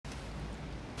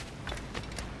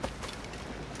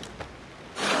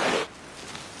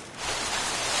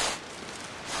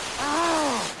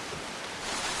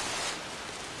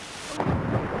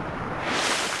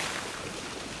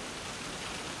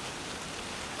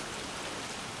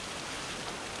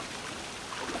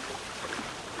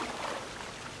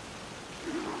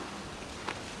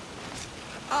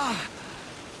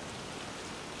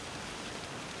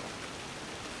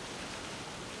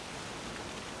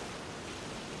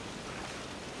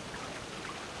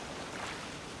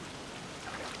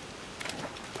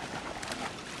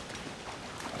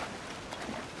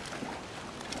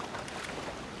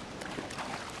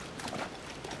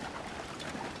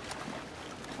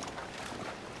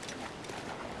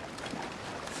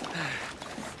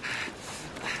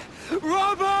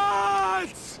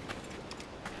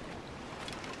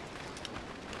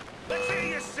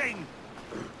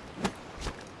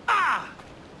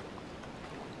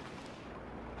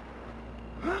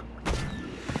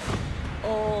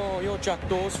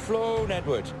jackdaws flown,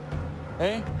 Edward.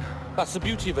 Eh? That's the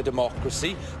beauty of a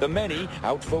democracy. The many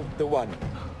outvote the one.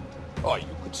 Oh, you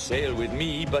could sail with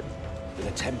me, but with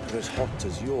a temper as hot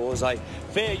as yours, I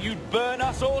fear you'd burn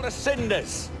us all to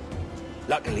cinders.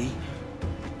 Luckily,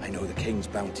 I know the king's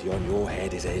bounty on your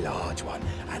head is a large one,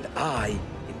 and I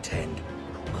intend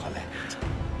to collect.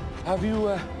 Have you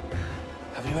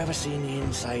ever seen the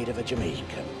inside of a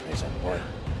Jamaican prison, boy?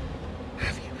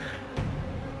 Have you?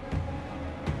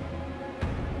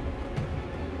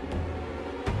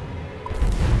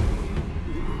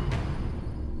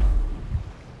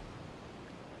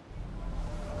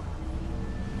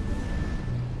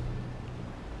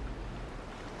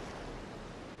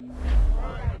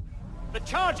 The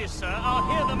charges, sir, I'll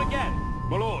hear them again.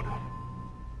 My lord,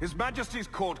 His Majesty's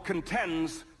court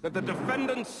contends that the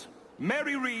defendants,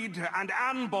 Mary Read and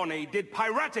Anne Bonny, did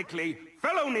piratically,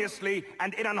 feloniously,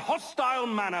 and in an hostile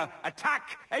manner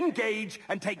attack, engage,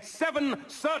 and take 7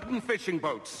 certain fishing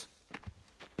boats.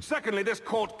 Secondly, this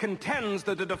court contends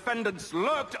that the defendants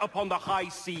lurked upon the high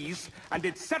seas and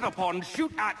did set upon,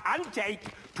 shoot at, and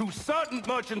take 2 certain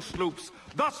merchant sloops,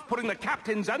 thus putting the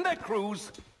captains and their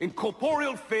crews in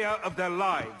corporeal fear of their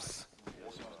lives.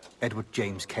 Edward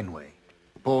James Kenway,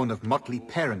 born of motley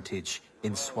parentage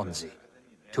in Swansea,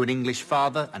 to an English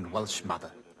father and Welsh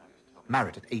mother.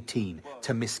 Married at 18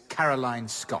 to Miss Caroline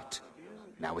Scott,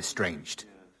 now estranged.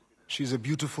 She's a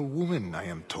beautiful woman, I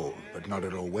am told, but not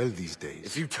at all well these days.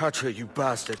 If you touch her, you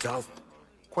bastards, I'll...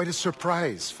 Quite a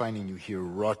surprise finding you here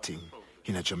rotting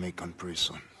in a Jamaican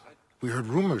prison. We heard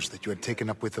rumors that you had taken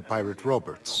up with the pirate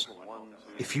Roberts.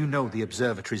 If you know the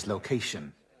observatory's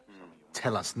location,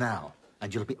 tell us now,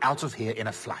 and you'll be out of here in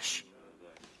a flash.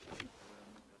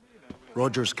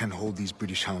 Rogers can hold these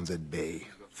British hounds at bay,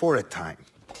 for a time.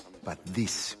 But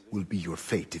this will be your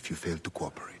fate if you fail to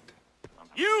cooperate.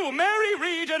 You, Mary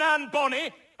Read and Anne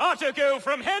Bonny, are to go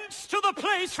from hence to the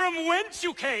place from whence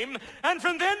you came, and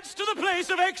from thence to the place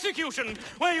of execution,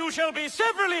 where you shall be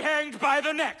severally hanged by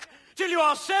the neck, till you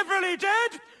are severally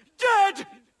dead, dead,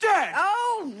 dead!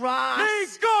 Oh, Ross! May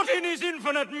God in his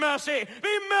infinite mercy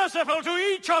be merciful to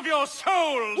each of your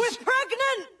souls! We're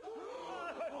pregnant!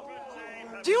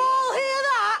 Do you all hear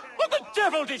that? What the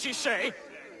devil did she say?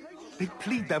 They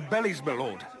plead their bellies, my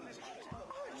lord.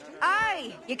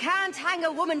 Aye, you can't hang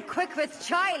a woman quick with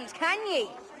child, can ye?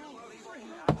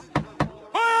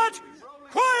 Quiet!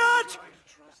 Quiet!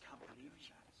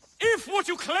 If what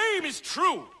you claim is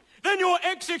true, then your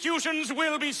executions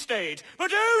will be stayed,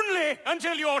 but only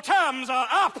until your terms are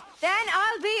up. Then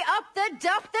I'll be up the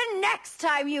duff the next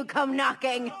time you come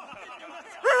knocking.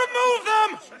 Remove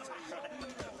them!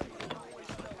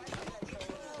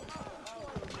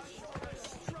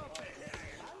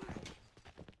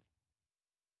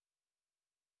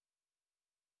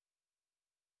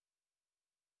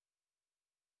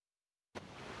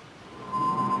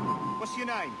 What's your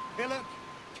name? Billock?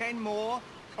 Kenmore?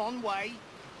 Conway?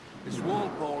 It's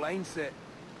Walpole, ain't it?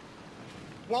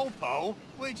 Walpole?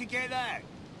 Where'd you get that?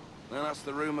 Well, that's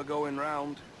the rumour going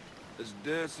round. As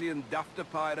dirty and daft a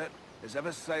pirate as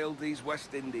ever sailed these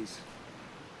West Indies.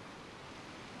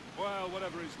 Well,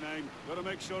 whatever his name, gotta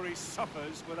make sure he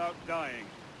suffers without dying.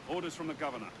 Orders from the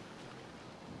governor.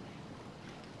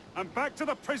 And back to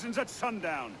the prisons at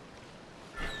sundown.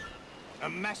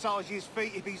 And massage his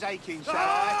feet if he's aching, shall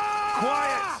I?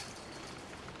 Quiet!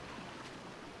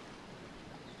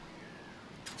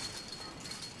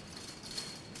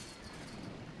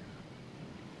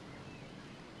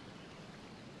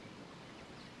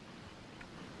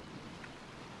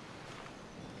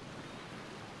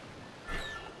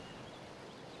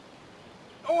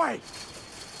 Oi!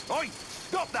 Oi!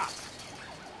 Stop that!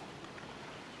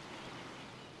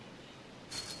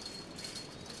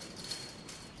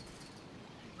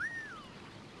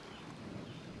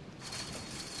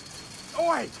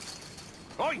 Oi!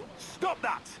 Oi! Stop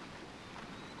that!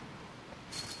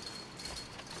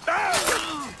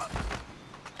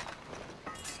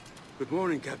 Good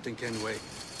morning, Captain Kenway.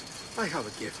 I have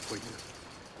a gift for you.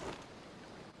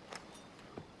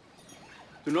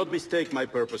 Do not mistake my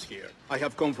purpose here. I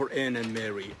have come for Anne and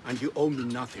Mary, and you owe me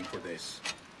nothing for this.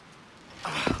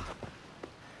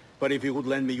 But if you would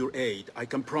lend me your aid, I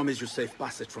can promise you safe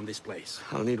passage from this place.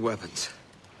 I'll need weapons.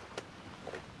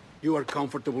 You are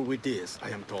comfortable with this, I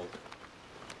am told.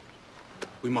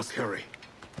 We must hurry.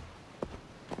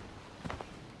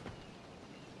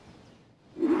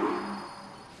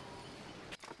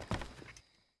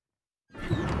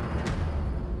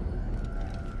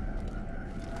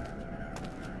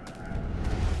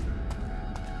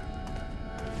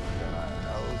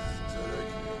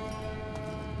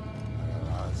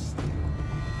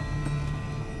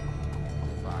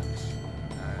 Facts.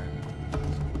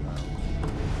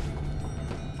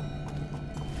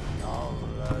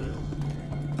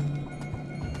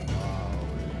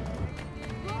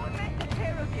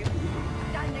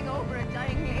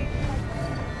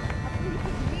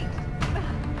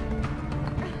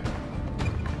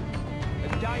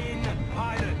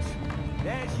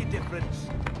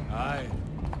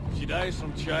 dies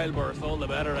from childbirth, all the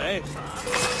better, eh?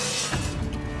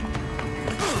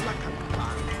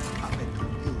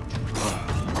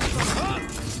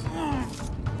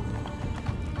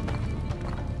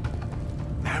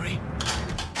 Mary?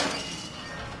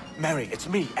 Mary, it's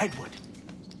me, Edward.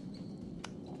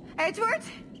 Edward?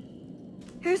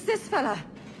 Who's this fella?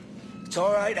 It's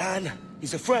all right, Anne.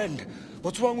 He's a friend.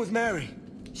 What's wrong with Mary?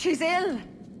 She's ill.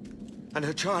 And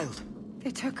her child?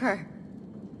 They took her.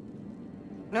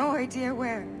 No idea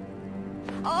where.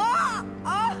 Oh!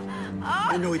 Oh! Oh!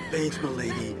 I know it pains, my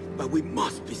lady, but we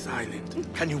must be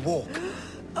silent. Can you walk?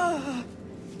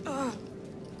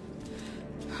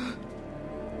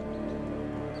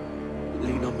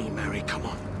 Lean on me, Mary. Come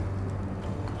on.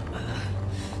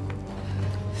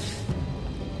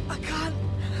 I can't.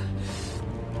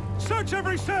 Search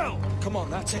every cell! Come on,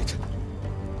 that's it.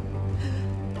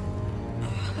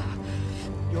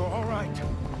 You're all right.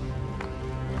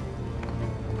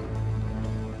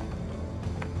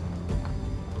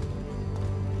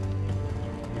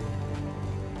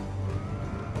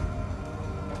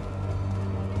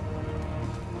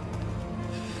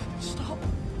 Stop.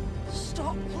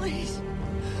 Stop, please.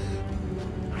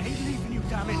 I ain't leaving you,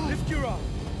 damn it. Lift your arm.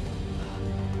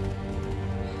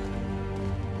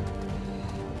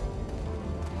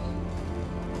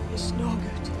 It's no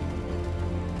good.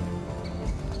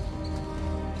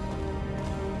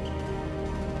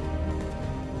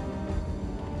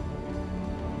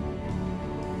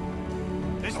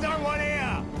 There's no one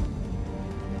here!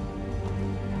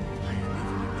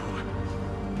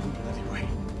 Bloody way.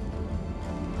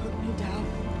 Put me down,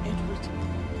 Edward.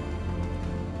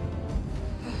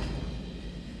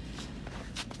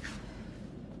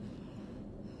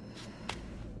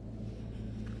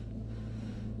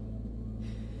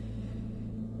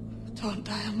 Don't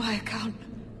die on my account.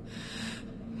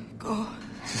 Go.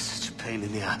 This is such a pain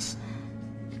in the ass.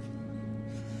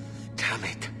 Damn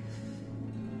it.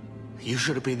 You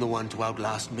should have been the one to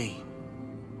outlast me.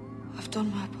 I've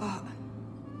done my part.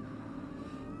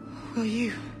 Will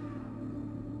you?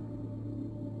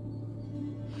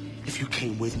 If you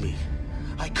came with me,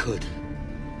 I could.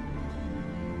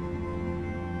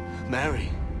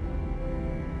 Mary.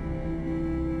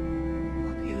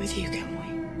 I'll be with you, Kenway.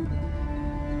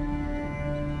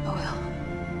 I will.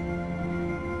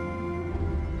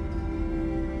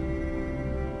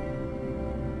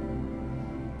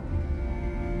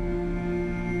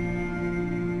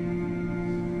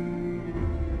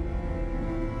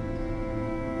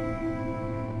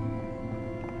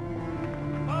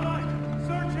 All right,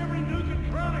 search every nook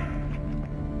and cranny.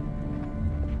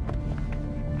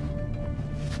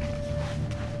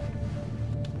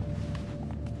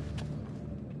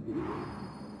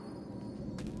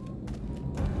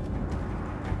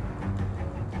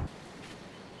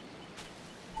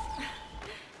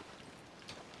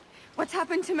 What's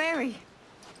happened to Mary?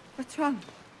 What's wrong?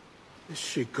 Is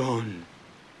she gone?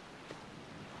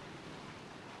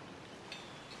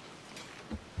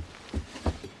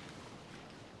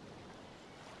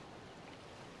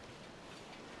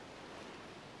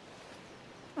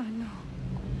 Oh, no.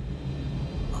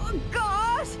 Oh,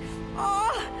 God!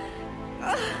 Oh!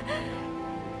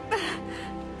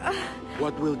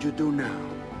 What will you do now?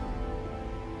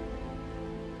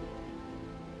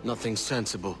 Nothing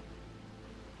sensible.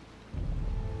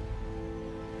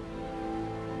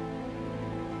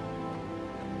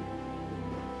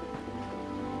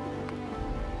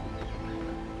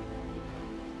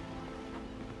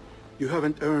 You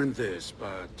haven't earned this,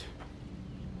 but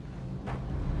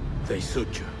they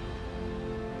suit you.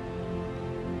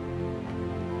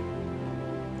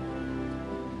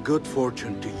 Good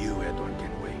fortune to you, Edward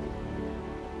Kenway.